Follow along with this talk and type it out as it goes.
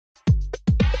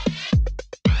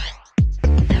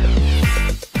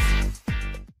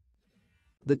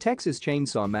The Texas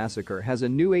Chainsaw Massacre has a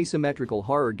new asymmetrical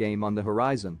horror game on the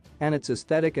horizon, and its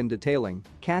aesthetic and detailing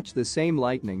catch the same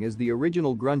lightning as the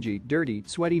original grungy, dirty,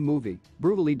 sweaty movie,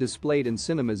 brutally displayed in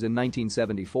cinemas in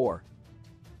 1974.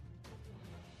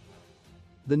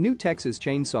 The new Texas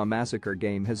Chainsaw Massacre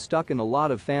game has stuck in a lot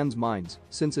of fans' minds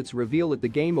since its reveal at the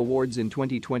Game Awards in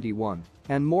 2021,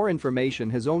 and more information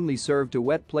has only served to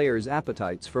whet players'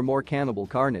 appetites for more cannibal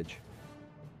carnage.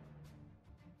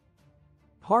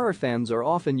 Horror fans are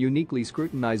often uniquely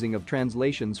scrutinizing of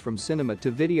translations from cinema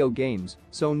to video games,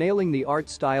 so nailing the art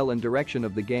style and direction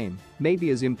of the game may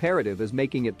be as imperative as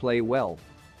making it play well.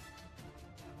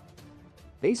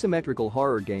 Asymmetrical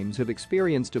horror games have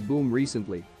experienced a boom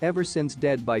recently, ever since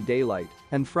Dead by Daylight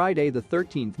and Friday the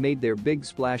 13th made their big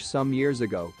splash some years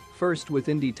ago, first with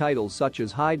indie titles such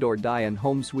as Hide or Die and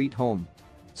Home Sweet Home.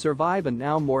 Survive, and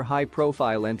now more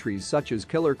high-profile entries such as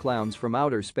Killer Clowns from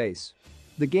Outer Space.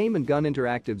 The Game & Gun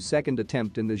Interactive's second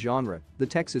attempt in the genre, the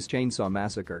Texas Chainsaw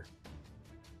Massacre.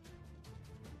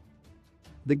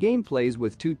 The game plays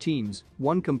with two teams,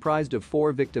 one comprised of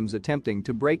 4 victims attempting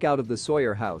to break out of the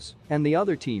Sawyer house, and the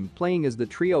other team playing as the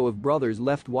trio of brothers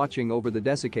left watching over the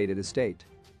desiccated estate.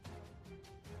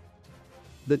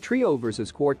 The trio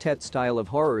versus quartet style of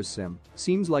horror sim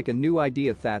seems like a new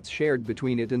idea that's shared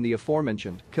between it and the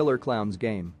aforementioned Killer Clowns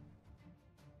game.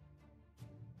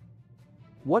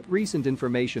 What recent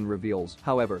information reveals,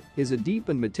 however, is a deep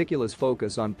and meticulous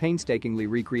focus on painstakingly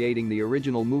recreating the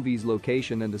original movie's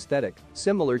location and aesthetic,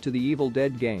 similar to the Evil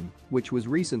Dead game, which was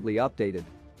recently updated.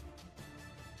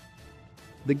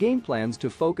 The game plans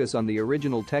to focus on the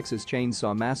original Texas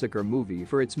Chainsaw Massacre movie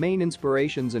for its main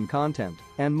inspirations and content,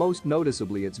 and most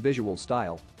noticeably its visual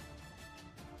style.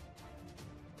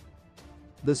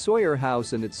 The Sawyer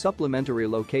house and its supplementary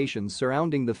locations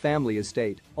surrounding the family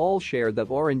estate all share that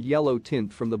orange-yellow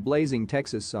tint from the blazing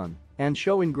Texas sun and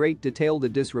show in great detail the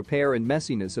disrepair and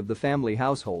messiness of the family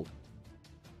household.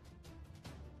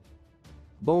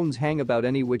 Bones hang about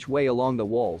any which way along the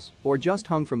walls or just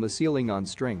hung from the ceiling on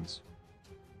strings.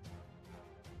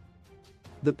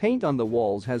 The paint on the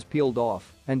walls has peeled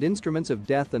off, and instruments of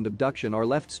death and abduction are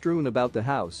left strewn about the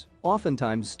house,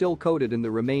 oftentimes still coated in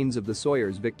the remains of the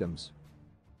Sawyer's victims.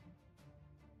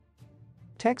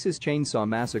 Texas Chainsaw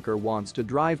Massacre wants to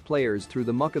drive players through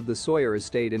the muck of the Sawyer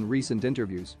estate. In recent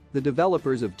interviews, the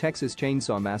developers of Texas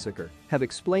Chainsaw Massacre have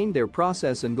explained their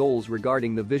process and goals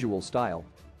regarding the visual style.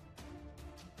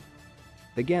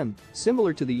 Again,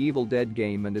 similar to the Evil Dead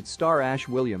game and its star Ash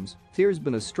Williams, there's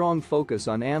been a strong focus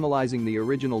on analyzing the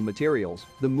original materials,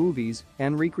 the movies,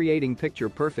 and recreating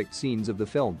picture-perfect scenes of the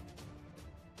film.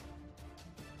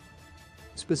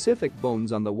 Specific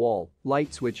bones on the wall,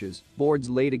 light switches, boards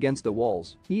laid against the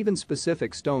walls, even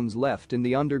specific stones left in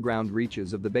the underground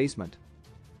reaches of the basement.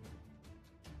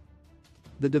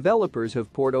 The developers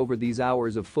have pored over these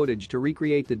hours of footage to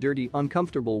recreate the dirty,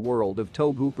 uncomfortable world of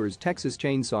Tobe Hooper's Texas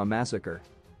Chainsaw Massacre.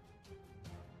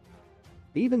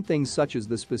 Even things such as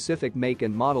the specific make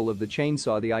and model of the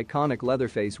chainsaw the iconic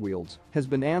Leatherface wields has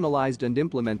been analyzed and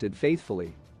implemented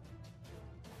faithfully.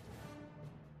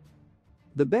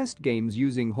 The best games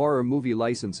using horror movie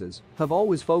licenses have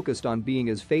always focused on being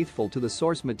as faithful to the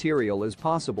source material as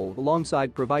possible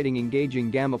alongside providing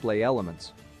engaging gameplay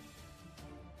elements.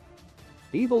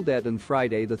 Evil Dead and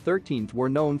Friday the 13th were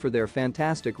known for their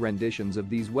fantastic renditions of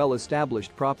these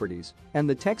well-established properties, and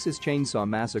the Texas Chainsaw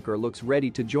Massacre looks ready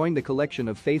to join the collection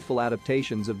of faithful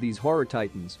adaptations of these horror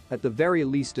titans, at the very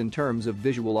least in terms of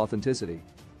visual authenticity.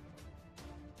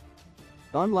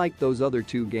 Unlike those other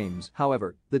two games,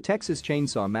 however, the Texas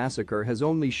Chainsaw Massacre has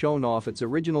only shown off its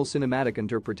original cinematic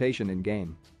interpretation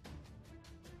in-game.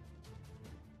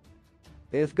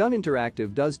 If Gun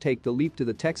Interactive does take the leap to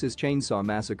the Texas Chainsaw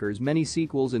Massacre's many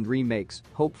sequels and remakes,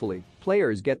 hopefully,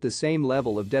 players get the same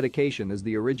level of dedication as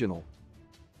the original.